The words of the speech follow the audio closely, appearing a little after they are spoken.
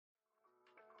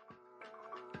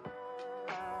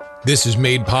This is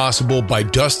made possible by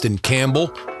Dustin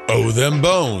Campbell, Oh Them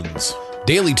Bones,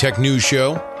 Daily Tech News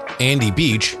Show, Andy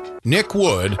Beach, Nick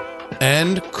Wood,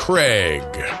 and Craig.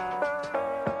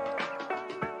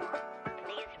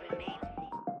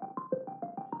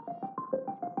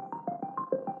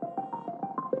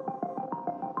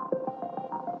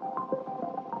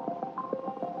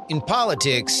 In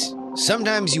politics,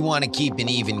 sometimes you want to keep an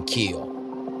even keel.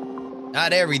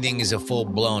 Not everything is a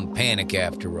full-blown panic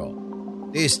after all.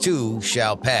 This too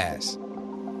shall pass.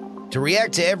 To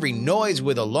react to every noise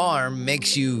with alarm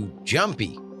makes you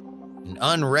jumpy and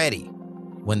unready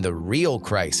when the real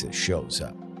crisis shows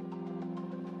up.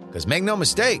 Because make no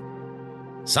mistake,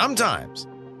 sometimes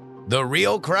the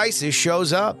real crisis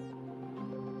shows up.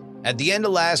 At the end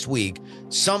of last week,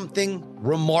 something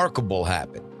remarkable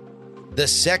happened. The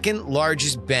second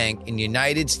largest bank in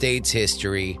United States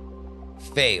history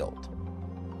failed.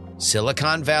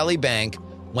 Silicon Valley Bank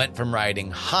went from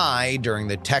riding high during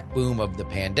the tech boom of the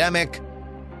pandemic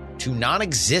to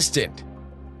non-existent.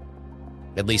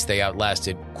 At least they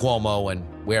outlasted Cuomo and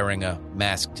wearing a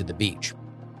mask to the beach.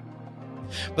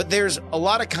 But there's a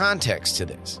lot of context to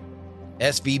this.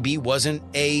 SVB wasn't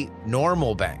a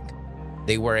normal bank.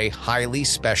 They were a highly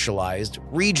specialized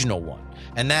regional one.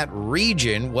 And that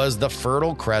region was the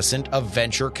Fertile Crescent of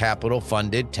venture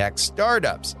capital-funded tech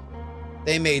startups.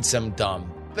 They made some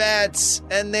dumb bets,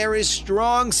 and there is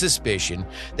strong suspicion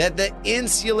that the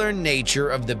insular nature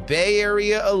of the Bay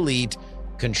Area elite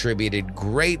contributed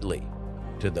greatly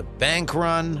to the bank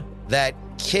run that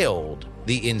killed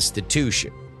the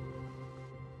institution.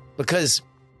 Because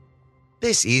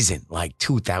this isn't like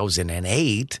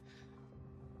 2008,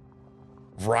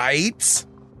 right?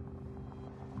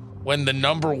 When the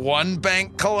number one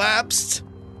bank collapsed?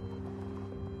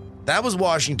 That was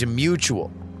Washington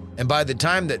Mutual. And by the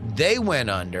time that they went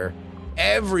under,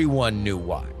 everyone knew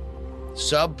why.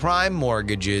 Subprime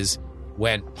mortgages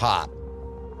went pop.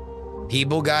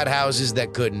 People got houses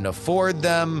that couldn't afford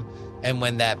them, and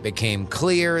when that became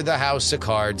clear, the house of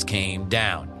cards came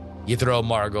down. You throw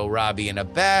Margot Robbie in a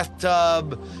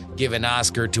bathtub, give an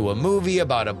Oscar to a movie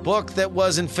about a book that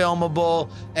wasn't filmable,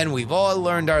 and we've all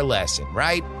learned our lesson,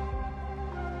 right?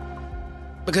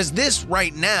 Because this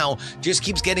right now just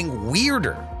keeps getting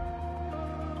weirder.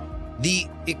 The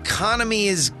economy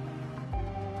is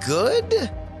good.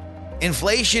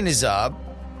 Inflation is up.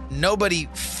 Nobody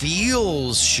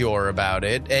feels sure about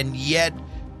it, and yet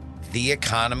the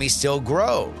economy still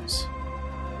grows.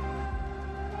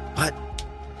 But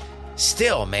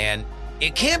still, man,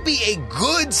 it can't be a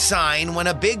good sign when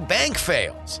a big bank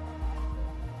fails.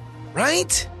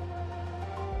 Right?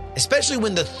 Especially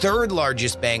when the third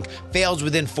largest bank fails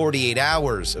within 48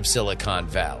 hours of Silicon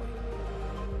Valley.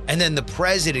 And then the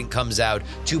president comes out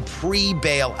to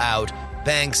pre-bail out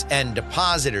banks and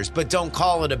depositors, but don't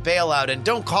call it a bailout and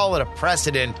don't call it a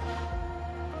precedent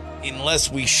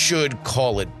unless we should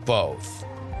call it both.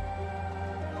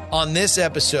 On this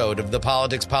episode of the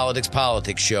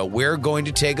Politics Show, we're going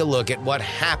to take a look at what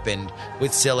happened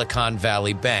with Silicon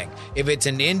Valley Bank. If it's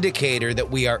an indicator that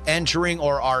we are entering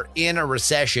or are in a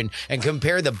recession, and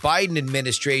compare the Biden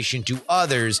administration to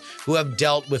others who have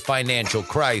dealt with financial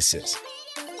crisis.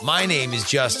 My name is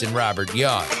Justin Robert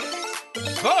Young.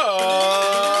 But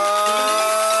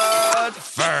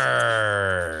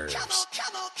first,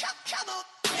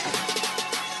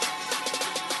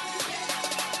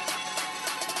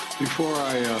 before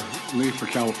I leave for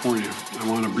California, I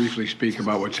want to briefly speak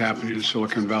about what's happening in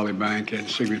Silicon Valley Bank and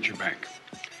Signature Bank.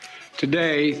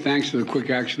 Today, thanks to the quick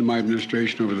action of my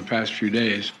administration over the past few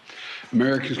days,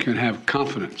 Americans can have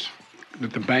confidence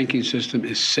that the banking system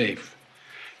is safe.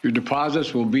 Your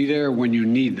deposits will be there when you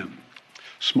need them.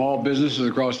 Small businesses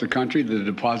across the country, the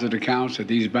deposit accounts at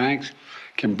these banks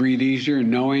can breathe easier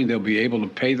knowing they'll be able to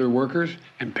pay their workers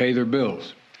and pay their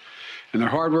bills. And their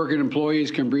hardworking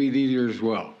employees can breathe easier as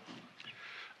well.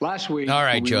 Last week, all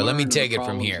right, Joe, let me take it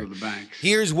from here.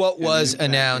 Here's what was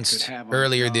announced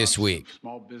earlier this week.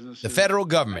 The federal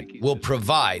government will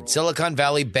provide Silicon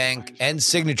Valley Bank and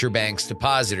Signature Bank's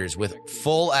depositors with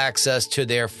full access to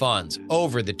their funds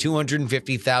over the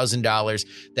 $250,000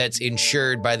 that's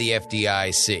insured by the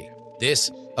FDIC.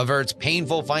 This averts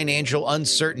painful financial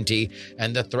uncertainty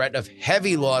and the threat of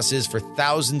heavy losses for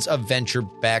thousands of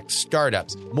venture-backed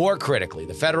startups. More critically,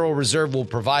 the Federal Reserve will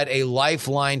provide a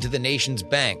lifeline to the nation's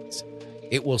banks.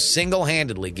 It will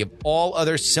single-handedly give all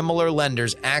other similar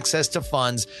lenders access to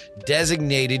funds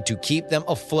designated to keep them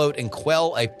afloat and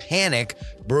quell a panic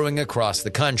brewing across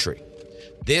the country.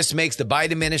 This makes the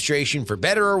Biden administration, for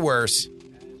better or worse,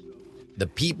 the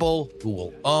people who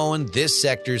will own this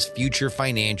sector's future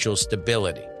financial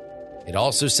stability. It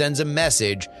also sends a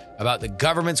message about the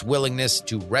government's willingness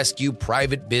to rescue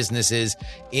private businesses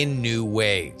in new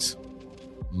ways.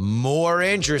 More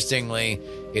interestingly,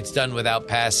 it's done without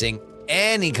passing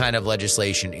any kind of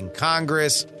legislation in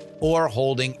Congress or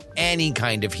holding any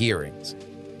kind of hearings.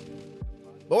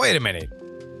 But wait a minute.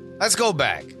 Let's go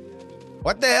back.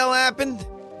 What the hell happened?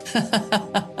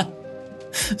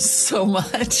 So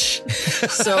much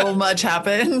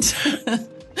happened.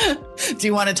 Do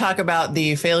you want to talk about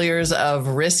the failures of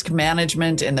risk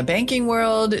management in the banking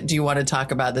world? Do you want to talk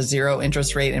about the zero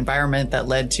interest rate environment that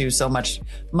led to so much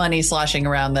money sloshing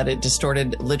around that it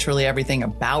distorted literally everything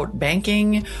about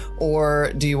banking?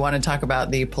 Or do you want to talk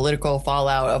about the political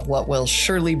fallout of what will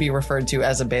surely be referred to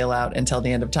as a bailout until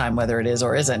the end of time, whether it is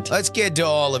or isn't? Let's get to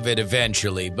all of it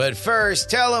eventually. But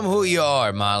first, tell them who you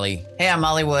are, Molly. Hey, I'm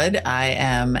Molly Wood. I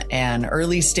am an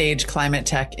early stage climate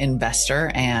tech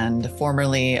investor and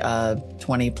formerly a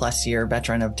 20-plus year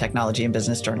veteran of technology and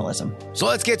business journalism. So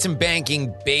let's get some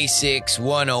banking basics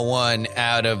 101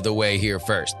 out of the way here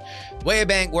first. The way a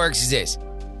bank works is this.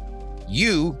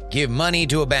 You give money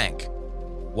to a bank.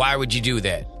 Why would you do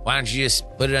that? Why don't you just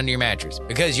put it under your mattress?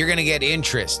 Because you're going to get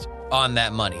interest on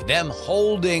that money. Them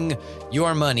holding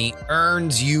your money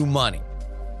earns you money.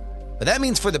 But that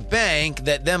means for the bank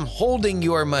that them holding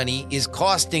your money is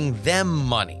costing them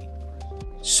money.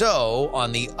 So,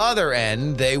 on the other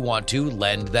end, they want to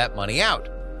lend that money out.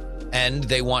 And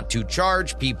they want to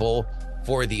charge people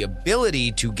for the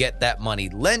ability to get that money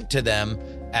lent to them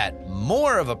at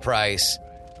more of a price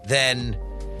than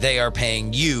they are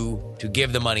paying you to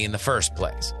give the money in the first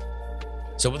place.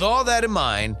 So with all that in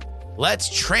mind, let's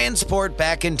transport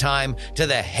back in time to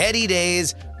the heady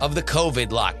days of the COVID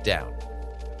lockdown.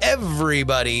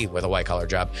 Everybody with a white-collar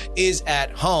job is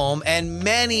at home, and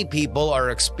many people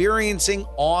are experiencing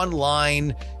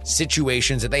online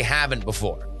situations that they haven't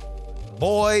before.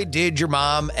 Boy, did your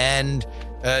mom and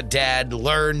dad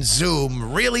learn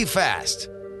Zoom really fast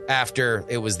after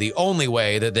it was the only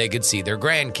way that they could see their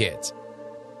grandkids.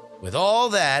 With all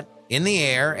that in the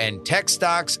air and tech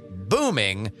stocks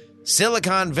booming,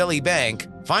 Silicon Valley Bank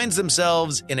finds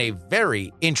themselves in a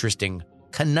very interesting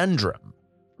conundrum.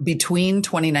 Between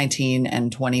 2019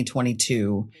 and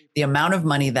 2022, the amount of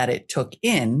money that it took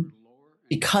in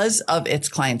because of its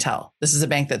clientele. This is a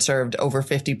bank that served over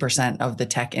 50% of the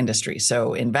tech industry.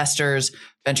 So investors,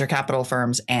 venture capital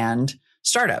firms, and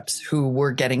startups who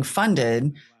were getting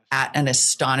funded at an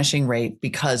astonishing rate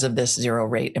because of this zero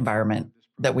rate environment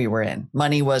that we were in.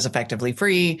 Money was effectively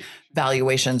free.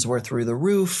 Valuations were through the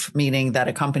roof, meaning that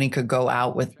a company could go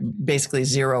out with basically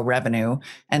zero revenue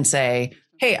and say,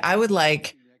 hey, I would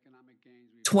like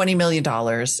 $20 million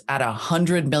at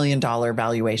 $100 million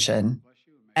valuation.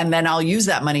 And then I'll use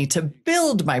that money to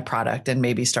build my product and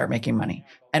maybe start making money.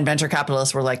 And venture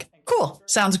capitalists were like, cool,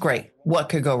 sounds great. What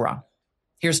could go wrong?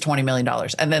 Here's $20 million.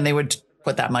 And then they would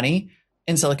put that money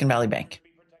in Silicon Valley Bank.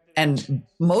 And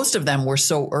most of them were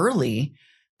so early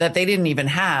that they didn't even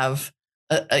have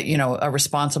a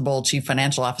responsible chief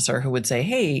financial officer who would say,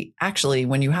 hey, actually,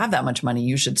 when you have that much money,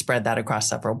 you should spread that across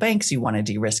several banks. You want to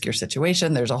de-risk your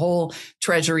situation. There's a whole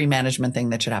treasury management thing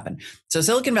that should happen. So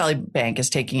Silicon Valley Bank is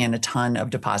taking in a ton of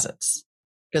deposits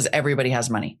because everybody has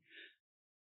money.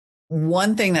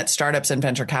 One thing that startups and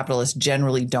venture capitalists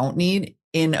generally don't need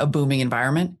in a booming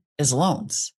environment is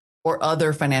loans or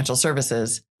other financial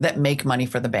services that make money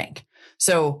for the bank.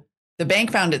 So the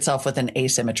bank found itself with an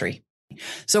asymmetry.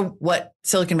 So what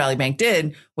Silicon Valley Bank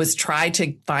did was try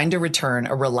to find a return,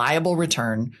 a reliable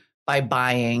return, by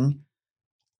buying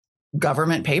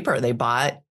government paper. They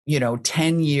bought,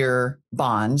 10-year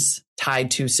bonds tied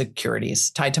to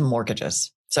securities, tied to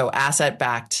mortgages. So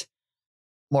asset-backed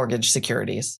mortgage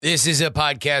securities. This is a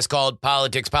podcast called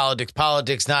Politics,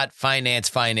 not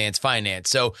finance.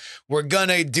 So we're going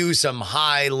to do some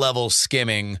high-level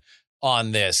skimming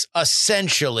on this.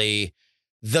 Essentially,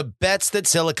 the bets that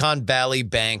Silicon Valley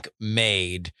Bank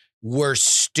made were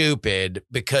stupid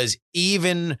because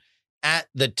even at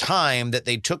the time that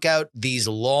they took out these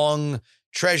long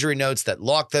treasury notes that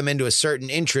locked them into a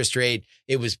certain interest rate,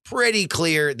 it was pretty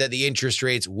clear that the interest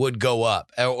rates would go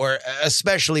up, or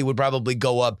especially would probably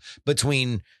go up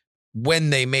between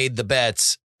when they made the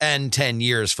bets and 10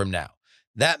 years from now.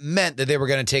 That meant that they were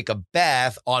going to take a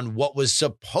bath on what was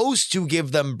supposed to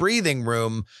give them breathing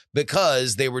room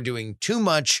because they were doing too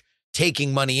much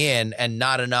taking money in and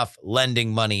not enough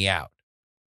lending money out.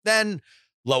 Then,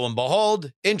 lo and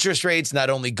behold, interest rates not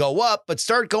only go up, but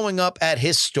start going up at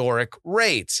historic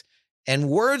rates. And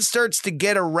word starts to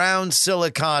get around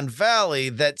Silicon Valley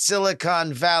that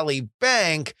Silicon Valley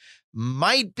Bank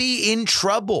might be in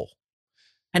trouble.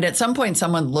 And at some point,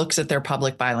 someone looks at their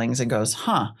public filings and goes,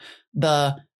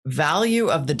 the value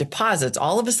of the deposits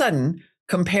all of a sudden,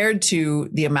 compared to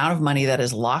the amount of money that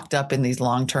is locked up in these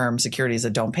long-term securities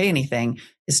that don't pay anything,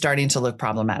 is starting to look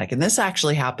problematic. And this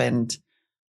actually happened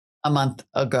a month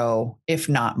ago, if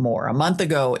not more. A month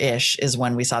ago-ish is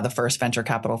when we saw the first venture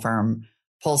capital firm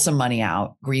pull some money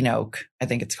out, Green Oak, I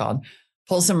think it's called,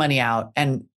 pull some money out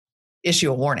and issue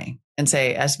a warning and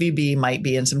say, SVB might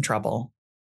be in some trouble.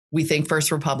 We think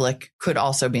First Republic could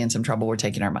also be in some trouble. We're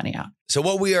taking our money out. So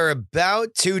what we are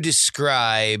about to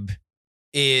describe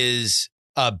is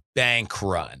a bank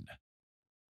run.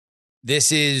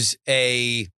 This is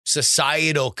a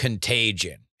societal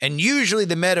contagion. And usually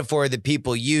the metaphor that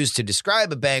people use to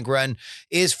describe a bank run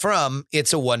is from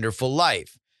It's a Wonderful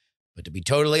Life. But to be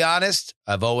totally honest,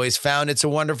 I've always found It's a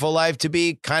Wonderful Life to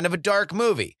be kind of a dark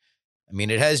movie. I mean,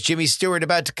 it has Jimmy Stewart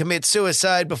about to commit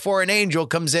suicide before an angel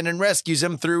comes in and rescues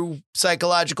him through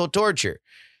psychological torture.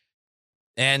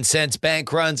 And since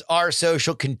bank runs are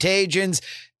social contagions,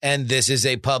 and this is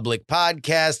a public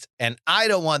podcast, and I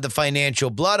don't want the financial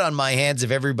blood on my hands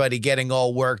of everybody getting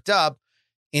all worked up,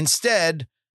 instead,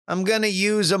 I'm going to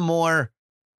use a more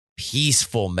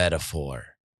peaceful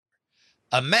metaphor.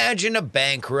 Imagine a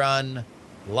bank run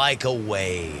like a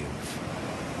wave.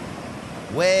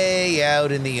 Way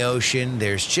out in the ocean,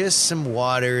 there's just some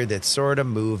water that's sort of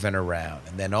moving around.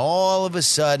 And then all of a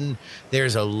sudden,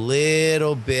 there's a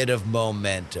little bit of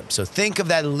momentum. So think of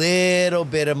that little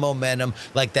bit of momentum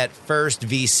like that first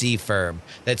VC firm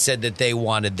that said that they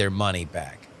wanted their money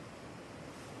back.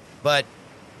 But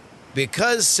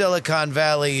because Silicon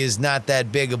Valley is not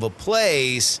that big of a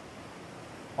place,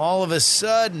 all of a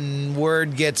sudden,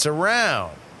 word gets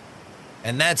around.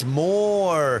 And that's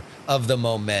more of the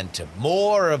momentum.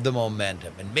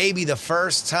 And maybe the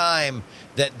first time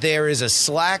that there is a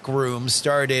Slack room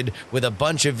started with a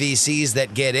bunch of VCs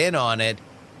that get in on it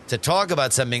to talk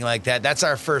about something like that, that's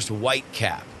our first white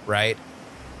cap, right?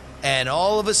 And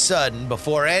all of a sudden,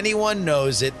 before anyone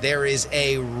knows it, there is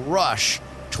a rush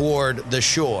toward the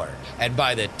shore. And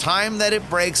by the time that it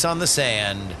breaks on the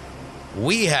sand,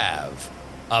 we have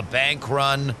a bank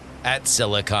run at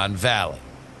Silicon Valley.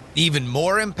 Even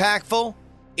more impactful,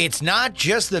 it's not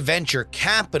just the venture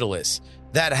capitalists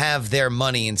that have their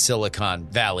money in Silicon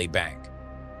Valley Bank.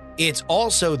 It's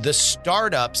also the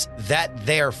startups that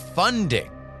they're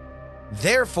funding.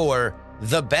 Therefore,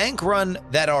 the bank run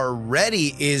that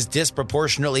already is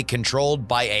disproportionately controlled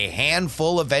by a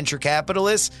handful of venture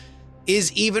capitalists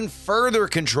is even further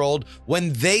controlled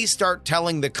when they start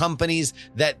telling the companies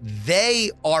that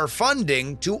they are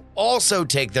funding to also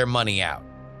take their money out.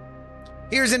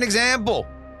 Here's an example.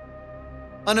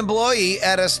 An employee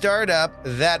at a startup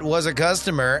that was a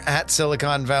customer at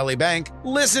Silicon Valley Bank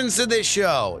listens to this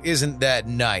show. Isn't that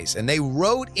nice? And they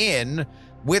wrote in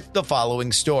with the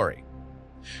following story.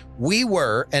 We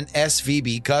were an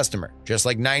SVB customer. Just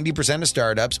like 90% of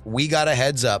startups, we got a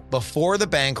heads up before the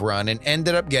bank run and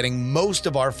ended up getting most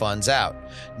of our funds out.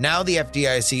 Now the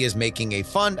FDIC is making a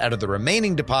fund out of the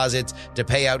remaining deposits to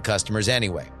pay out customers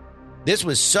anyway. This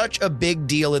was such a big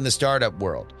deal in the startup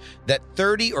world that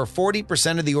 30 or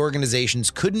 40% of the organizations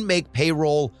couldn't make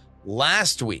payroll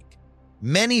last week.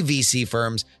 Many VC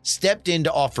firms stepped in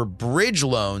to offer bridge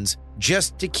loans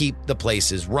just to keep the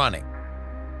places running.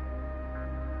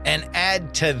 And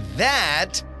add to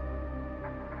that,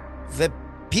 the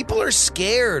people are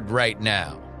scared right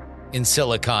now in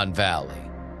Silicon Valley.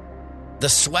 The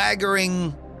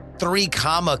swaggering 3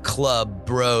 Club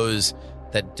bros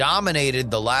that dominated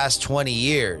the last 20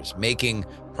 years, making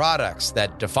products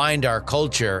that defined our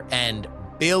culture and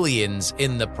billions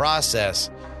in the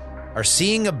process, are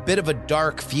seeing a bit of a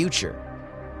dark future.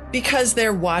 Because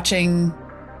they're watching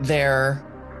their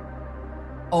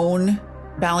own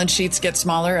balance sheets get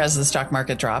smaller as the stock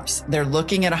market drops. They're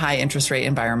looking at a high interest rate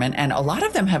environment, and a lot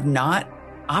of them have not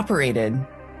operated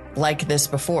like this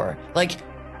before. Like,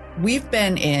 we've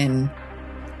been in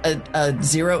a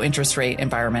zero interest rate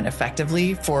environment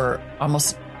effectively for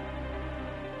almost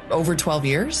over 12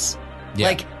 years. Yeah.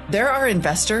 Like, there are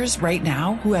investors right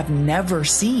now who have never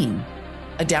seen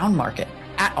a down market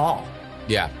at all.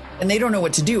 Yeah. And they don't know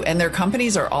what to do. And their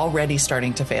companies are already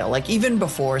starting to fail. Like, even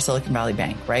before Silicon Valley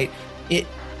Bank, right?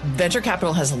 Venture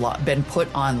capital has been put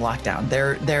on lockdown.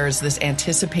 There's this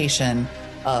anticipation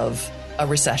of a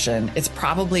recession. It's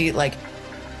probably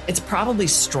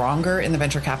stronger in the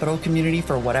venture capital community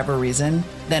for whatever reason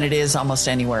than it is almost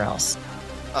anywhere else.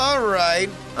 All right.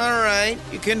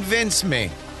 You convinced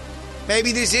me.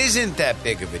 Maybe this isn't that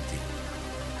big of a deal.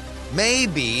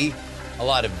 Maybe a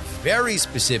lot of very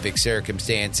specific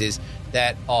circumstances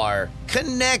that are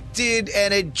connected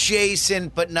and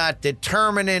adjacent but not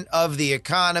determinant of the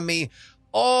economy,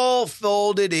 all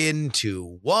folded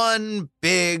into one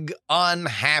big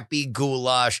unhappy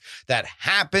goulash that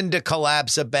happened to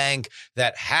collapse a bank,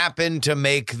 that happened to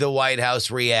make the White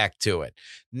House react to it.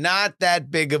 Not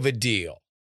that big of a deal.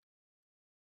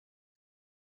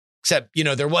 Except,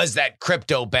 there was that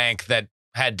crypto bank that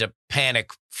had to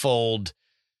panic fold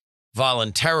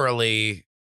voluntarily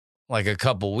like a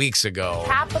couple weeks ago.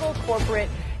 Capital Corporate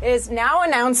is now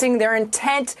announcing their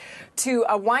intent to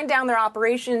wind down their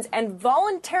operations and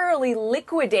voluntarily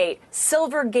liquidate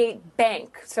Silvergate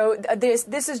Bank. So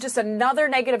this is just another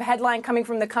negative headline coming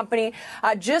from the company.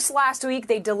 Just last week,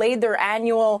 they delayed their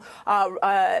annual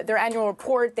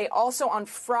report. They also, on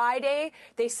Friday,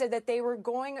 they said that they were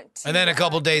going to... And then a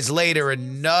couple days later,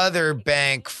 another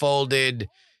bank folded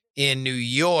in New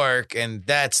York, and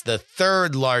that's the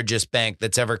third largest bank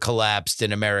that's ever collapsed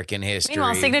in American history.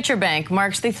 Meanwhile, Signature Bank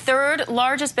marks the third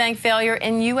largest bank failure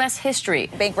in U.S. history.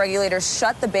 Bank regulators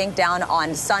shut the bank down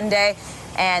on Sunday.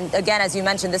 And again, as you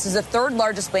mentioned, this is the third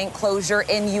largest bank closure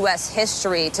in U.S.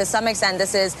 history. To some extent,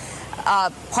 this is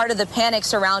part of the panic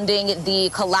surrounding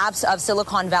the collapse of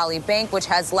Silicon Valley Bank, which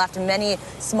has left many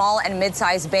small and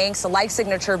mid-sized banks like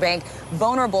Signature Bank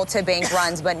vulnerable to bank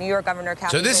runs. But New York Governor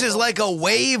Kathy So this is like a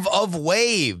wave of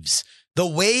waves. The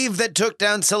wave that took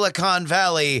down Silicon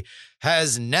Valley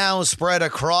has now spread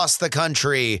across the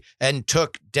country and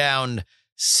took down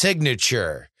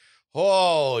Signature.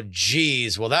 Oh,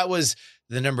 geez. Well, that was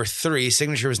the number 3.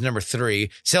 Signature was number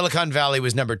 3. Silicon Valley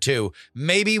was number 2.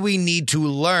 Maybe we need to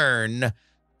learn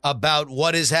about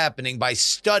what is happening by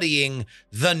studying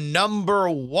the number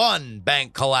 1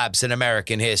 bank collapse in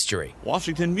American history.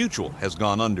 Washington Mutual has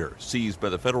gone under, seized by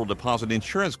the Federal Deposit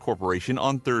Insurance Corporation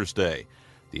on Thursday.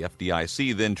 The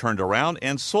FDIC then turned around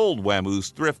and sold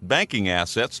WAMU's thrift banking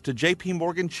assets to J.P.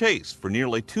 Morgan Chase for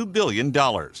nearly $2 billion.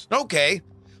 Okay,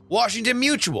 Washington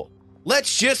Mutual.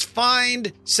 Let's just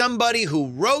find somebody who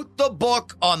wrote the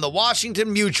book on the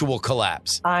Washington Mutual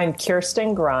collapse. I'm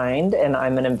Kirsten Grind, and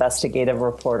I'm an investigative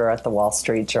reporter at the Wall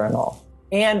Street Journal.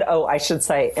 And, I should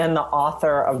say, and the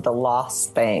author of The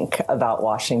Lost Bank about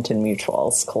Washington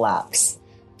Mutual's collapse.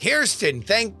 Kirsten,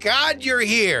 thank God you're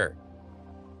here.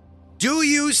 Do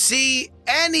you see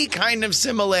any kind of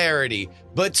similarity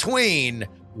between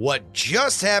what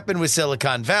just happened with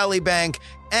Silicon Valley Bank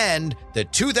and the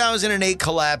 2008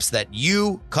 collapse that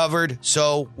you covered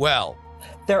so well?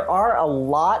 There are a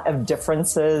lot of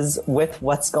differences with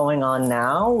what's going on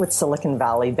now with Silicon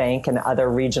Valley Bank and other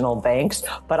regional banks.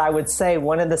 But I would say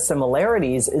one of the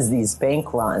similarities is these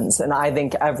bank runs. And I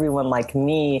think everyone like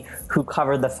me who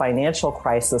covered the financial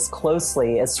crisis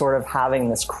closely is sort of having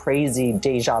this crazy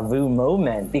deja vu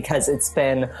moment, because it's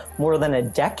been more than a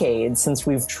decade since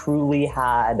we've truly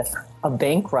had a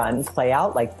bank run play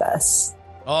out like this.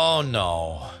 Oh,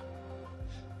 no.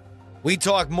 We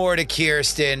talk more to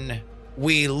Kirsten.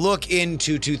 We look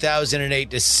into 2008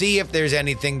 to see if there's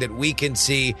anything that we can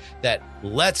see that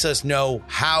lets us know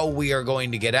how we are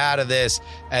going to get out of this.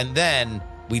 And then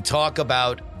we talk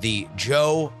about the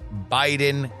Joe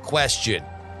Biden question.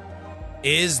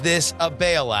 Is this a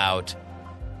bailout?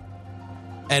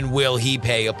 And will he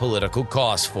pay a political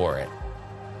cost for it?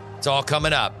 It's all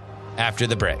coming up after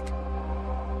the break.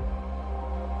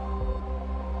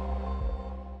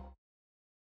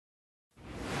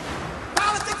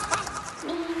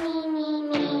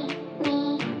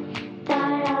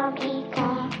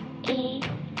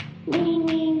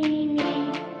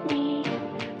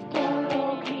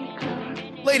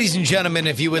 Ladies and gentlemen,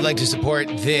 if you would like to support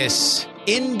this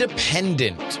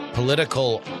independent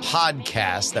political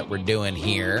podcast that we're doing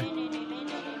here,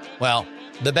 well,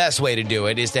 the best way to do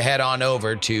it is to head on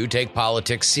over to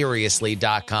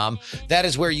takepoliticsseriously.com. That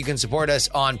is where you can support us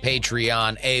on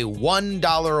Patreon. A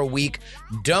 $1 a week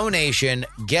donation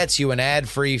gets you an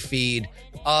ad-free feed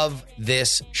of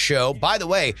this show. By the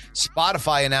way,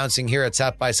 Spotify announcing here at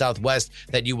South by Southwest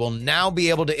that you will now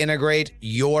be able to integrate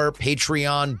your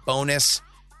Patreon bonus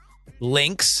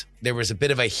links. There was a bit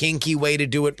of a hinky way to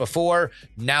do it before.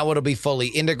 Now it'll be fully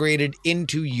integrated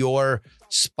into your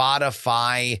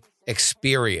Spotify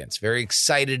experience. Very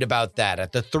excited about that.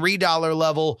 At the $3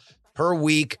 level per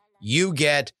week, you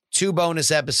get 2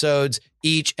 bonus episodes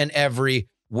each and every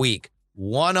week.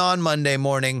 One on Monday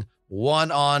morning, one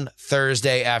on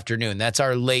Thursday afternoon. That's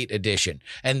our late edition.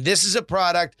 And this is a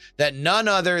product that none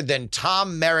other than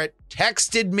Tom Merritt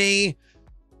texted me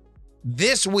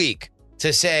this week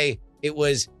to say it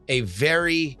was a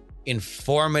very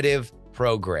informative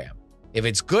program. If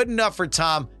it's good enough for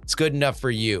Tom, it's good enough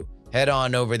for you. Head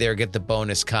on over there, get the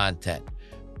bonus content.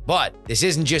 But this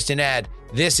isn't just an ad.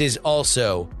 This is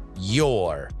also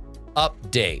your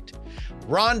update.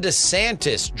 Ron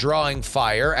DeSantis drawing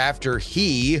fire after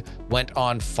he went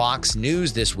on Fox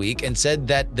News this week and said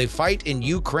that the fight in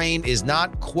Ukraine is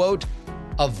not, quote,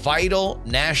 a vital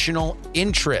national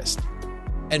interest,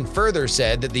 and further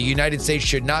said that the United States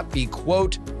should not be,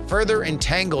 quote, further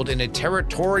entangled in a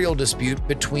territorial dispute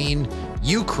between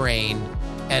Ukraine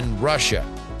and Russia.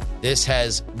 This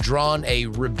has drawn a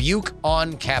rebuke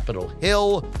on Capitol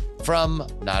Hill from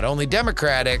not only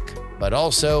Democratic, but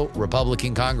also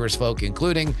Republican congressfolk,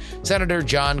 including Senator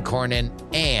John Cornyn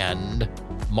and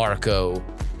Marco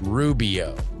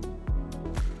Rubio.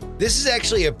 This is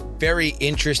actually a very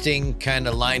interesting kind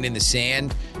of line in the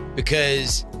sand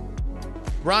because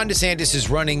Ron DeSantis is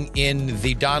running in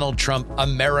the Donald Trump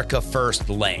America First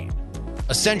lane.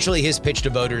 Essentially, his pitch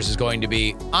to voters is going to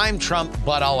be, I'm Trump,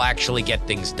 but I'll actually get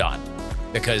things done.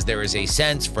 Because there is a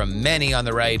sense from many on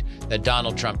the right that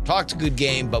Donald Trump talked a good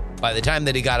game, but by the time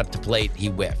that he got up to plate, he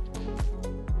whiffed.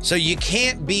 So you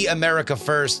can't be America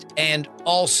First and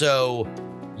also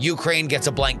Ukraine gets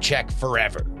a blank check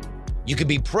forever. You could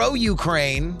be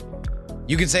pro-Ukraine.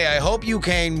 You can say, I hope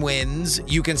Ukraine wins.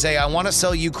 You can say, I want to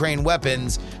sell Ukraine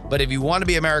weapons. But if you want to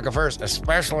be America First,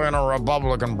 especially in a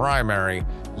Republican primary,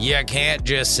 you can't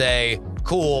just say,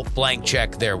 cool, blank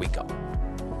check, there we go.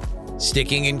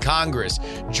 Sticking in Congress,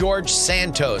 George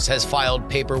Santos has filed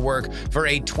paperwork for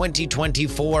a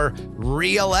 2024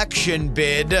 re-election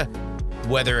bid.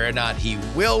 Whether or not he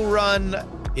will run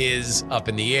is up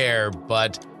in the air,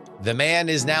 but the man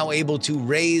is now able to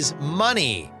raise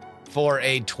money for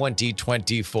a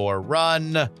 2024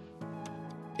 run.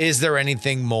 Is there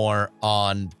anything more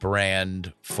on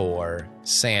brand for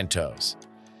Santos?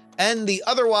 And the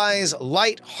otherwise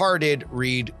lighthearted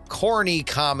read corny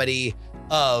comedy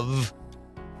of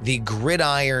the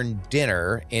Gridiron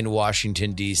Dinner in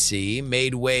Washington, D.C.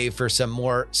 made way for some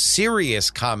more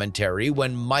serious commentary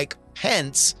when Mike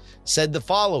Pence said the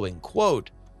following,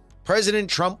 quote, President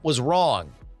Trump was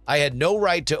wrong. I had no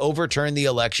right to overturn the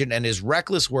election, and his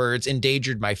reckless words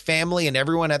endangered my family and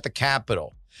everyone at the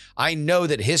Capitol. I know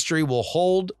that history will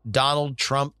hold Donald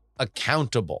Trump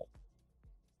accountable.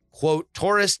 Quote,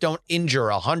 tourists don't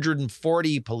injure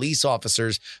 140 police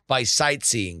officers by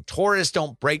sightseeing. Tourists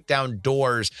don't break down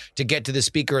doors to get to the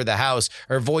Speaker of the House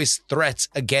or voice threats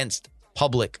against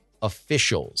public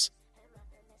officials.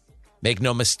 Make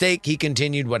no mistake, he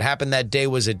continued, what happened that day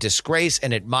was a disgrace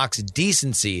and it mocks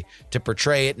decency to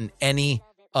portray it in any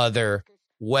other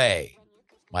way.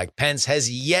 Mike Pence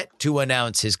has yet to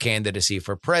announce his candidacy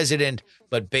for president,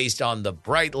 but based on the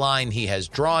bright line he has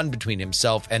drawn between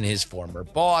himself and his former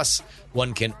boss,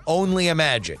 one can only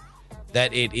imagine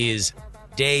that it is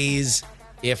days,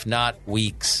 if not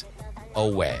weeks,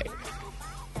 away.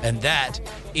 And that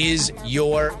is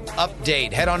your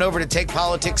update. Head on over to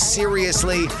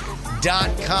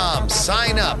TakePoliticsSeriously.com.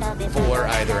 Sign up for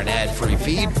either an ad-free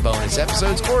feed, bonus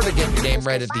episodes, or to get your name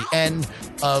read at the end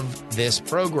of this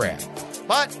program.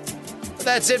 But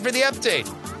that's it for the update.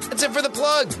 That's it for the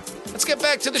plug. Let's get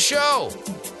back to the show.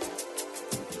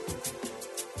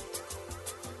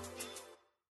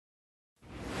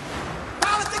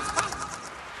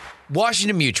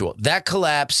 Washington Mutual, that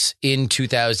collapse in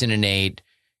 2008,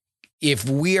 if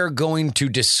we are going to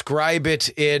describe it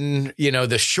in,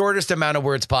 the shortest amount of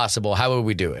words possible, how would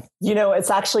we do it?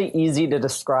 It's actually easy to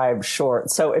describe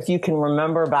short. So if you can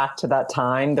remember back to that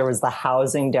time, there was the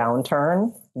housing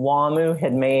downturn. WAMU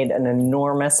had made an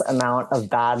enormous amount of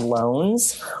bad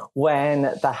loans.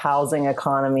 When the housing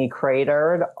economy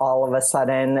cratered, all of a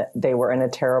sudden they were in a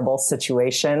terrible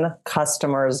situation.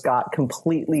 Customers got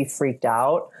completely freaked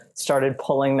out, started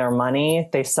pulling their money.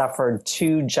 They suffered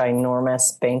 2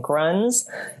 ginormous bank runs,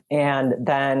 and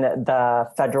then the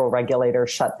federal regulator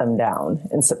shut them down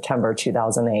in September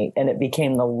 2008, and it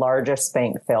became the largest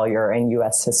bank failure in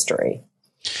U.S. history.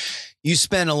 You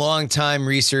spent a long time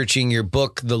researching your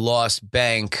book, The Lost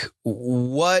Bank.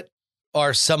 What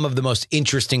are some of the most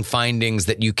interesting findings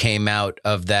that you came out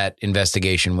of that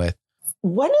investigation with?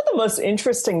 One of the most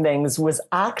interesting things was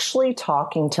actually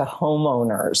talking to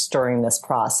homeowners during this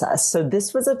process. So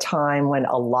this was a time when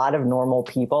a lot of normal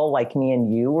people like me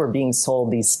and you were being sold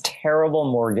these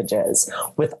terrible mortgages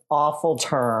with awful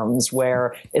terms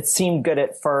where it seemed good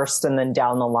at first and then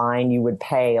down the line you would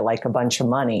pay like a bunch of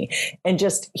money. And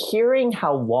just hearing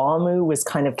how WAMU was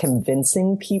kind of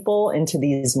convincing people into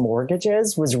these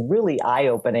mortgages was really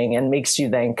eye-opening and makes you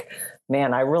think,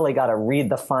 man, I really got to read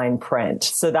the fine print.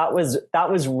 So that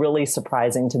was really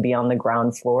surprising to be on the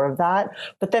ground floor of that.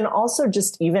 But then also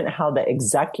just even how the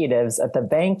executives at the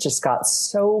bank just got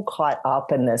so caught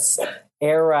up in this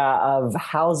era of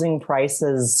housing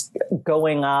prices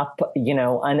going up,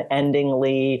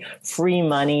 unendingly, free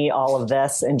money, all of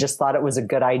this, and just thought it was a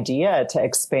good idea to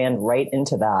expand right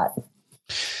into that.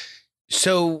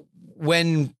 So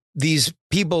when these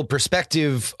people,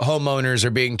 prospective homeowners, are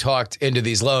being talked into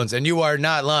these loans, and you are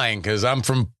not lying because I'm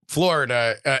from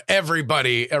Florida,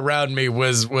 everybody around me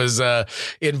was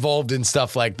involved in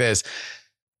stuff like this.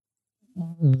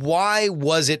 Why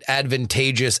was it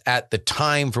advantageous at the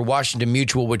time for Washington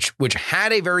Mutual, which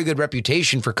had a very good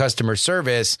reputation for customer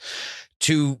service,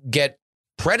 to get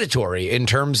predatory in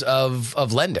terms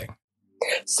of lending?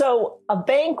 So a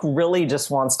bank really just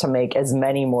wants to make as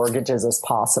many mortgages as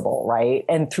possible, right?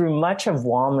 And through much of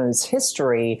WAMU's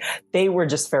history, they were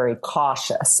just very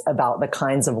cautious about the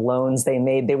kinds of loans they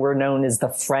made. They were known as the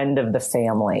friend of the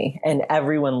family, and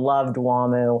everyone loved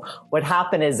WAMU. What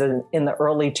happened is in the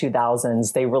early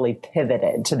 2000s, they really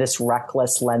pivoted to this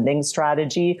reckless lending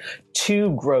strategy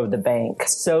to grow the bank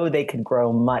so they could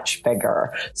grow much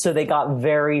bigger. So they got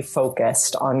very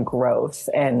focused on growth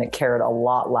and cared a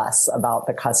lot less about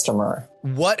the customer.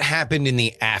 What happened in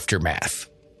the aftermath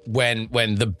when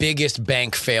the biggest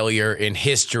bank failure in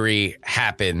history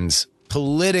happens?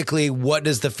 Politically, what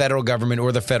does the federal government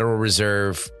or the Federal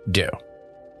Reserve do?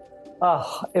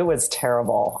 Oh, it was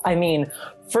terrible. I mean,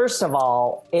 first of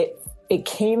all, it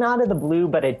came out of the blue,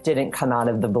 but it didn't come out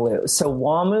of the blue. So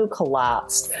WAMU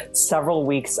collapsed several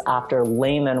weeks after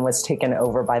Lehman was taken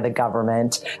over by the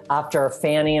government. After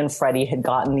Fannie and Freddie had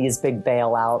gotten these big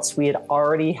bailouts, we had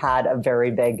already had a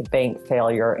very big bank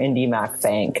failure, IndyMac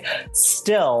Bank.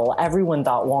 Still, everyone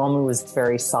thought WAMU was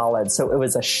very solid, so it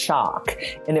was a shock.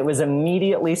 And it was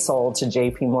immediately sold to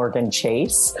JP Morgan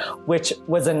Chase, which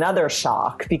was another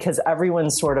shock because everyone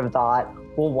sort of thought,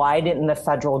 well, why didn't the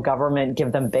federal government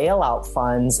give them bailout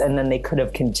funds and then they could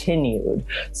have continued?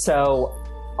 So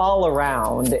all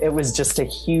around, it was just a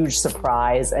huge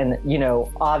surprise and,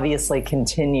 obviously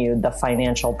continued the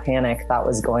financial panic that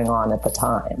was going on at the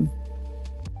time.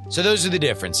 So those are the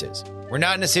differences. We're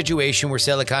not in a situation where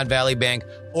Silicon Valley Bank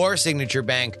or Signature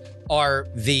Bank are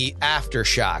the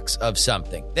aftershocks of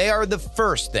something. They are the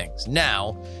first things.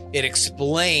 Now, it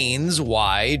explains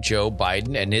why Joe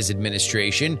Biden and his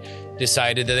administration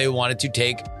decided that they wanted to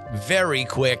take very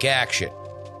quick action.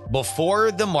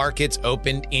 Before the markets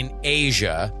opened in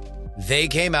Asia, they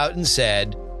came out and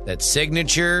said that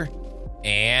Signature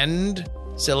and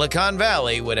Silicon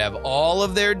Valley would have all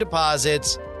of their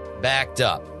deposits backed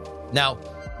up. Now,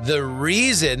 the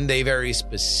reason they very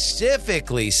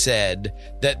specifically said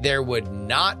that there would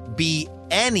not be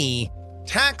any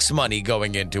tax money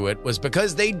going into it was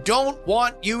because they don't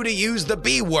want you to use the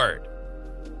B word,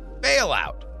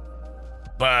 bailout.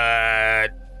 But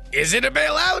is it a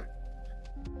bailout?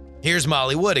 Here's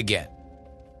Molly Wood again.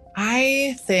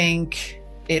 I think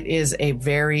it is a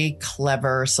very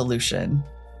clever solution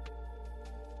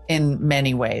in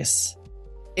many ways.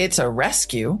 It's a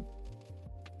rescue.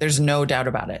 There's no doubt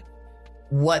about it.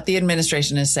 What the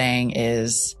administration is saying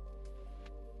is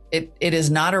it is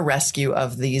not a rescue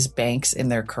of these banks in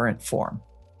their current form,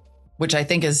 which I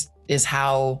think is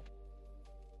how,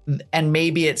 and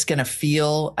maybe it's going to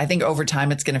feel, I think over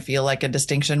time it's going to feel like a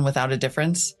distinction without a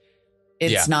difference.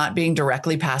 It's not being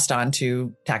directly passed on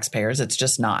to taxpayers. It's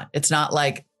just not. It's not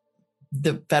like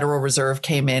the Federal Reserve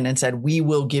came in and said, we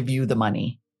will give you the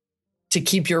money to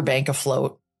keep your bank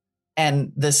afloat.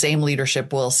 And the same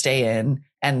leadership will stay in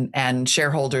and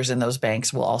shareholders in those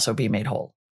banks will also be made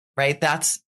whole, right?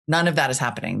 None of that is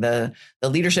happening. The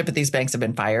leadership at these banks have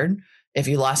been fired. If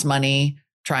you lost money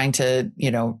trying to,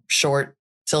 short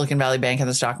Silicon Valley Bank in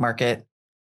the stock market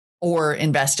or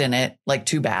invest in it, like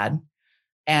too bad.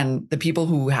 And the people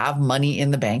who have money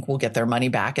in the bank will get their money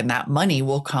back. And that money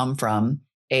will come from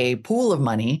a pool of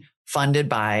money funded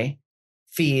by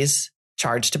fees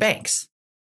charged to banks.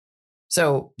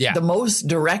 So the most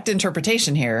direct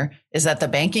interpretation here is that the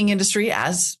banking industry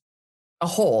as a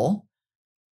whole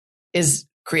is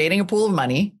creating a pool of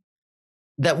money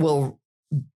that will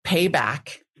pay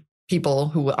back people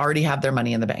who already have their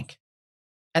money in the bank.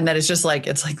 And that it's like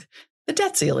the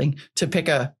debt ceiling, to pick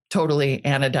a totally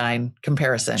anodyne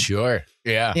comparison. Sure.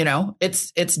 Yeah.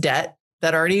 It's debt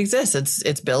that already exists.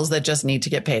 It's bills that just need to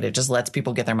get paid. It just lets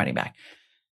people get their money back.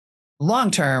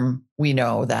 Long term, we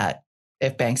know that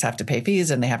if banks have to pay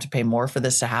fees and they have to pay more for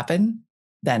this to happen,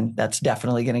 then that's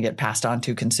definitely going to get passed on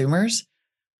to consumers.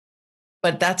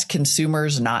 But that's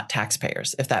consumers, not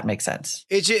taxpayers, if that makes sense.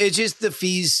 It's just the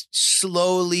fees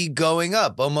slowly going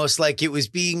up, almost like it was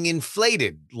being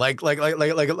inflated, like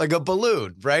a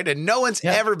balloon, right? And no one's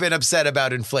ever been upset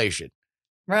about inflation.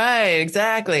 Right,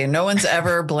 exactly. No one's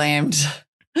ever blamed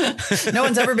No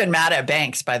one's ever been mad at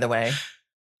banks, by the way.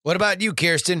 What about you,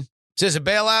 Kirsten? Is this a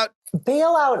bailout?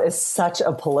 Bailout is such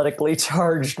a politically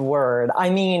charged word. I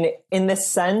mean, in this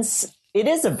sense, it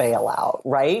is a bailout,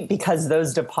 right? Because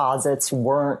those deposits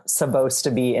weren't supposed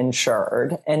to be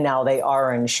insured, and now they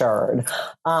are insured.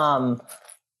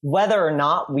 Whether or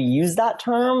not we use that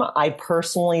term, I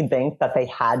personally think that they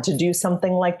had to do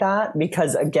something like that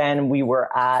because, again, we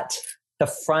were at the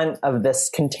front of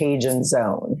this contagion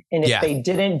zone. And if they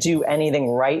didn't do anything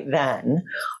right then,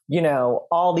 you know,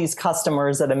 all these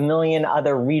customers at a million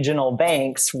other regional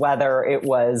banks, whether it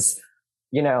was,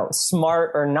 you know,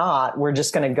 smart or not, we're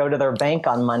just going to go to their bank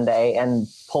on Monday and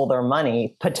pull their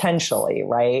money potentially,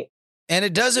 right? And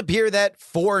it does appear that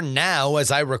for now, as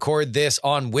I record this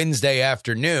on Wednesday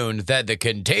afternoon, that the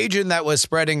contagion that was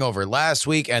spreading over last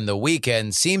week and the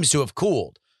weekend seems to have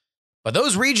cooled. But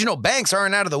those regional banks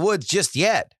aren't out of the woods just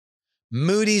yet.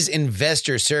 Moody's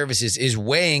Investor Services is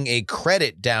weighing a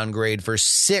credit downgrade for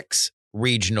 6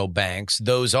 regional banks.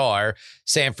 Those are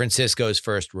San Francisco's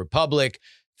First Republic,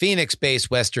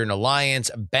 Phoenix-based Western Alliance,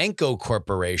 Banco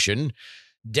Corporation,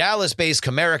 Dallas-based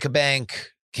Comerica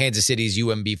Bank, Kansas City's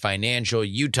UMB Financial,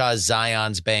 Utah's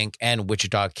Zions Bank, and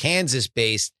Wichita,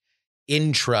 Kansas-based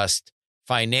Intrust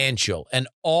Financial. And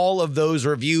all of those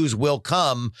reviews will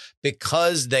come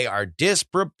because they are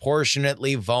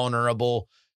disproportionately vulnerable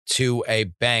to a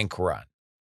bank run.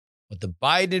 What the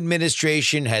Biden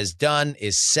administration has done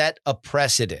is set a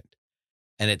precedent.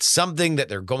 And it's something that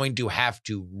they're going to have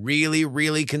to really,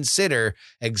 really consider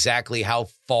exactly how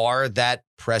far that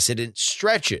precedent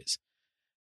stretches.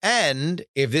 And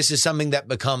if this is something that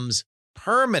becomes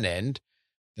permanent,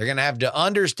 they're going to have to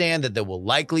understand that there will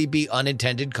likely be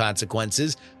unintended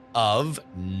consequences of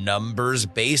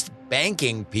numbers-based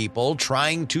banking people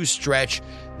trying to stretch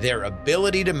their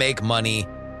ability to make money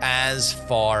as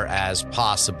far as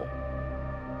possible.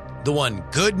 The one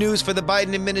good news for the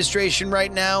Biden administration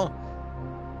right now,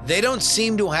 they don't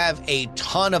seem to have a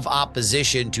ton of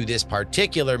opposition to this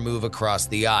particular move across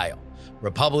the aisle.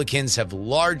 Republicans have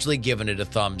largely given it a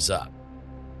thumbs up.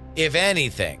 If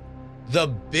anything, the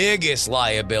biggest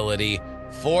liability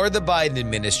for the Biden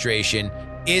administration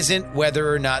isn't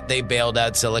whether or not they bailed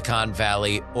out Silicon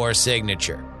Valley or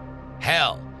Signature.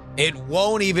 Hell, it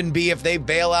won't even be if they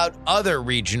bail out other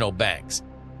regional banks.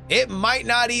 It might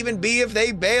not even be if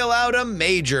they bail out a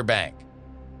major bank.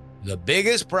 The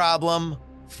biggest problem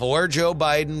for Joe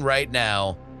Biden right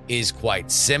now is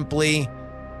quite simply,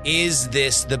 is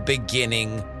this the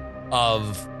beginning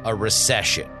of a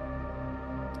recession?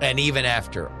 And even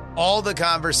after all the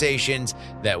conversations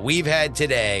that we've had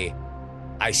today,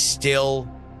 I still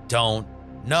don't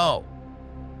know.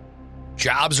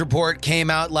 Jobs report came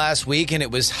out last week and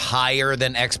it was higher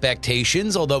than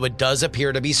expectations, although it does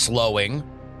appear to be slowing.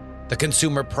 The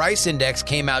Consumer Price Index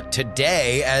came out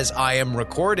today as I am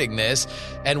recording this,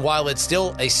 and while it's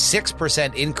still a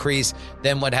 6% increase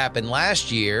than what happened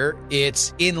last year,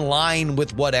 it's in line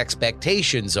with what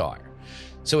expectations are.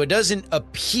 So it doesn't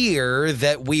appear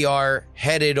that we are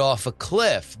headed off a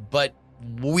cliff, but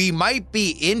we might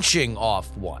be inching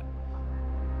off one.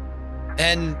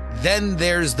 And then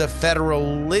there's the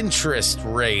federal interest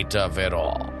rate of it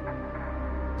all.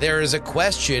 There is a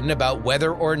question about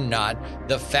whether or not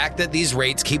the fact that these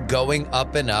rates keep going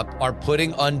up and up are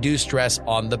putting undue stress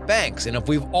on the banks. And if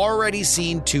we've already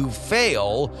seen 2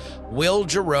 fail, will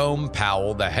Jerome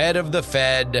Powell, the head of the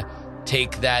Fed,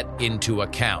 take that into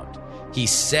account? He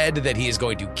said that he is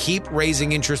going to keep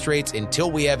raising interest rates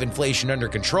until we have inflation under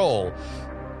control.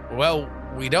 Well,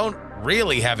 we don't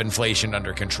really have inflation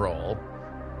under control.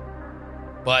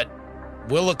 But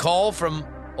will a call from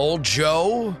old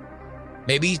Joe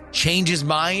maybe change his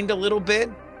mind a little bit?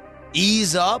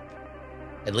 Ease up,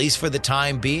 at least for the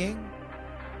time being?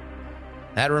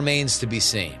 That remains to be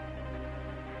seen.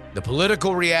 The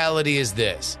political reality is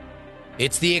this.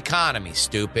 It's the economy,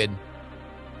 stupid.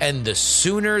 And the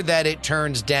sooner that it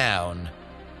turns down,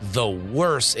 the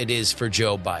worse it is for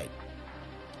Joe Biden.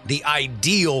 The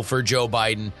ideal for Joe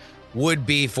Biden would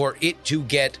be for it to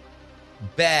get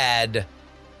bad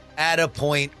at a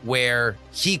point where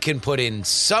he can put in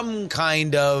some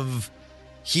kind of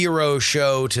hero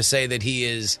show to say that he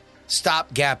is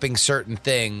stopgapping certain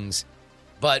things,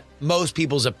 but most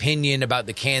people's opinion about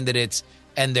the candidates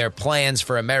and their plans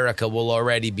for America will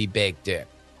already be baked in.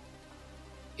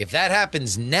 If that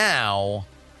happens now,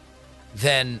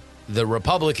 then the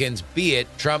Republicans, be it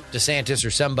Trump, DeSantis, or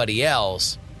somebody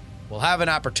else, will have an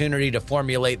opportunity to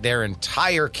formulate their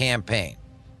entire campaign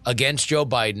against Joe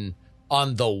Biden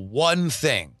on the one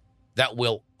thing that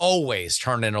will always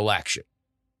turn an election: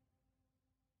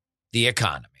 the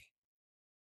economy.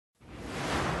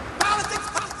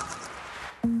 Politics.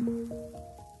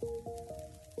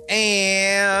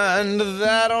 And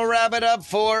that'll wrap it up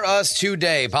for us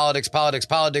today. Politics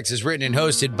is written and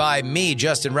hosted by me,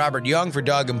 Justin Robert Young, for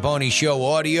Dog and Pony Show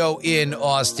Audio in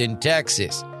Austin,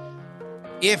 Texas.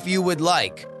 If you would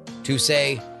like to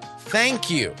say thank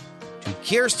you to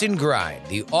Kirsten Grind,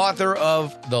 the author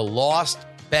of The Lost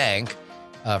Bank,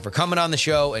 for coming on the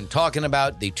show and talking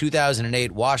about the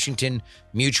 2008 Washington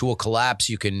Mutual collapse,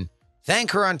 you can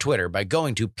thank her on Twitter by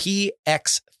going to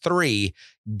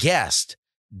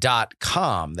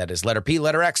px3guest.com. That is letter P,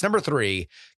 letter X, number 3,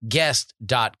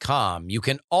 guest.com. You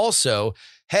can also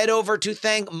head over to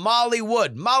thank Molly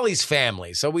Wood, Molly's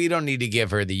family. So we don't need to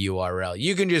give her the URL.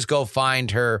 You can just go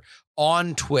find her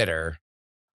on Twitter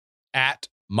at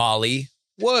Molly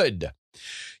Wood.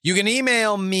 You can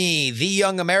email me,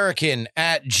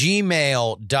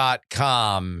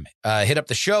 theyoungamerican@gmail.com. Hit up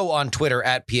the show on Twitter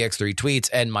at PX3Tweets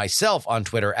and myself on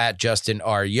Twitter at Justin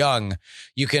R. Young.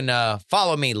 You can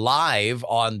follow me live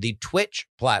on the Twitch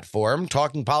platform,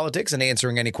 talking politics and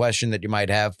answering any question that you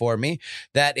might have for me.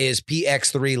 That is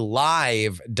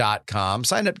px3live.com.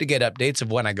 Sign up to get updates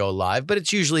of when I go live, but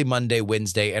it's usually Monday,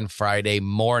 Wednesday, and Friday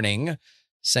morning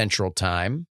Central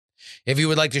Time. If you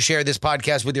would like to share this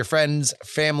podcast with your friends,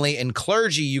 family, and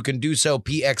clergy, you can do so,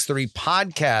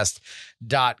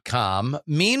 px3podcast.com.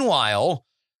 Meanwhile,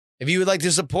 if you would like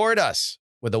to support us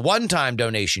with a one-time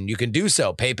donation, you can do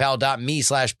so,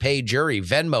 paypal.me/payjury.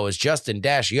 Venmo is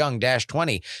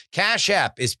Justin-Young-20. Cash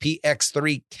App is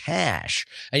PX3Cash.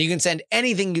 And you can send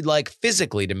anything you'd like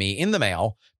physically to me in the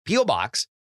mail, P.O. Box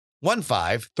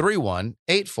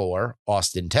 153184,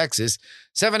 Austin, Texas,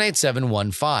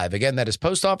 78715. Again, that is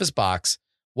Post Office Box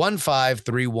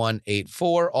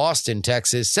 153184, Austin,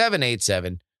 Texas,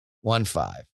 78715.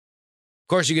 Of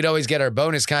course, you could always get our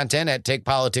bonus content at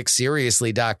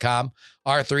TakePoliticsSeriously.com.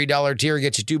 Our $3 tier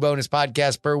gets you 2 bonus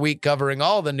podcasts per week covering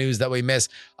all the news that we miss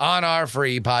on our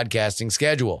free podcasting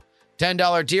schedule.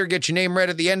 $10 tier gets your name read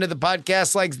at the end of the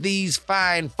podcast like these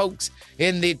fine folks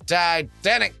in the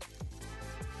Titanic.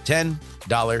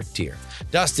 $10 tier.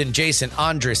 Dustin, Jason,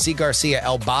 Andres, C. Garcia,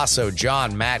 El Basso,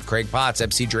 John, Matt, Craig Potts,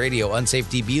 Epsiege Radio, Unsafe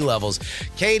DB Levels,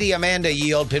 Katie, Amanda,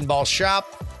 Yield, Pinball Shop,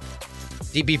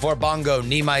 DP4 Bongo,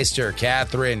 Niemeister,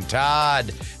 Catherine,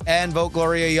 Todd, and Vote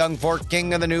Gloria Young for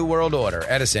King of the New World Order.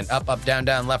 Edison, up, down,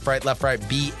 left, right,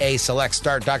 BA, Select,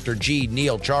 Start, Dr. G,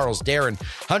 Neil, Charles, Darren,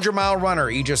 100 Mile Runner,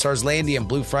 Aegis Arslandian,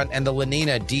 Blue Front, and the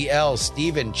Lenina, DL,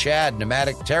 Steven, Chad,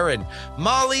 Pneumatic Terran,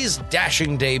 Molly's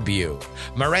Dashing Debut,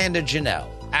 Miranda Janelle,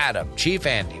 Adam, Chief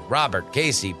Andy, Robert,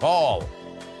 Casey, Paul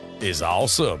is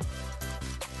awesome.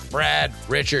 Brad,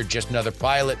 Richard, just another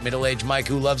pilot, middle-aged Mike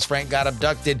who loves Frank got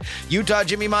abducted, Utah,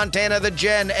 Jimmy Montana, the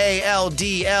Jen,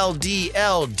 ALDLDLD,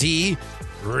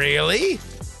 really?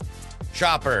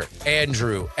 Chopper,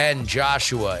 Andrew, and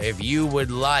Joshua, if you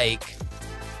would like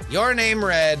your name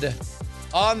read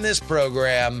on this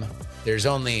program, there's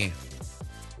only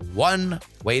one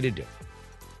way to do it,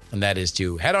 and that is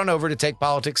to head on over to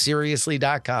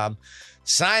TakePoliticsSeriously.com,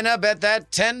 sign up at that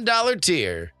 $10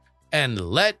 tier, and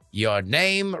let your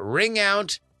name ring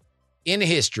out in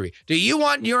history. Do you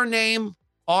want your name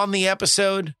on the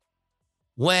episode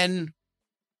when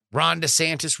Ron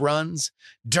DeSantis runs,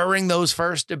 during those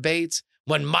first debates,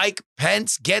 when Mike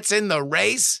Pence gets in the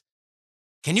race?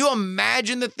 Can you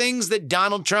imagine the things that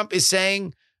Donald Trump is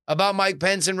saying about Mike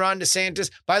Pence and Ron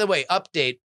DeSantis? By the way,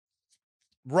 update,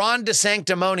 Ron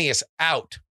DeSanctimonious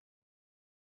out.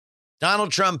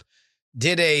 Donald Trump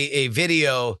did a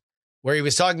video where he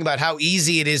was talking about how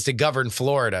easy it is to govern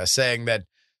Florida, saying that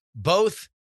both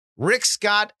Rick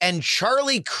Scott and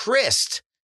Charlie Crist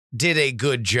did a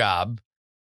good job.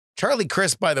 Charlie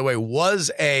Crist, by the way, was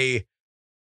a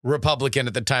Republican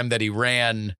at the time that he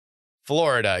ran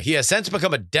Florida. He has since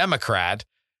become a Democrat.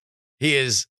 He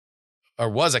is, or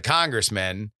was, a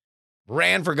congressman,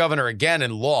 ran for governor again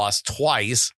and lost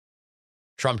twice.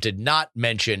 Trump did not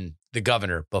mention the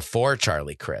governor before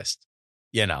Charlie Crist.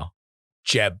 You know,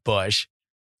 Jeb Bush.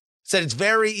 Said it's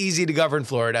very easy to govern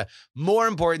Florida. More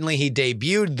importantly, he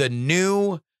debuted the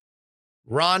new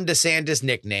Ron DeSantis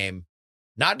nickname,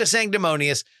 not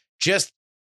DeSanctimonious, just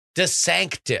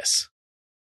DeSanctus.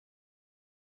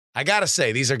 I gotta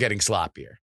say, these are getting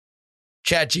sloppier.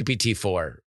 ChatGPT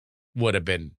 4 would have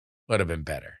been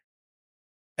better.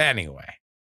 Anyway,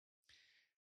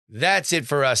 that's it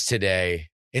for us today.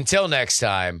 Until next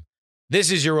time, this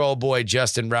is your old boy,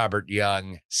 Justin Robert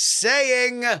Young,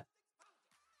 saying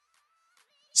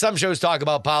some shows talk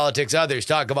about politics, others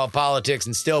talk about politics,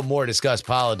 and still more discuss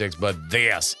politics, but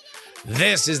this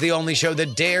is the only show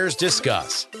that dares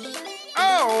discuss.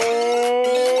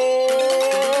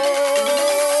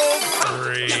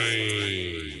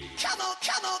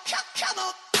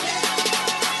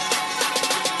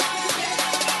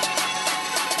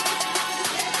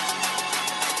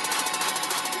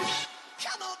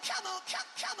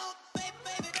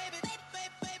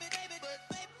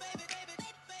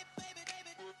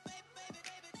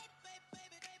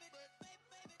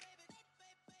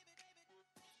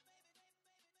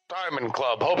 Diamond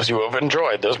Club hopes you have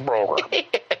enjoyed this program.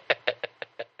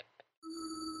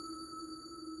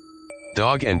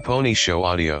 Dog and Pony Show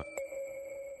audio.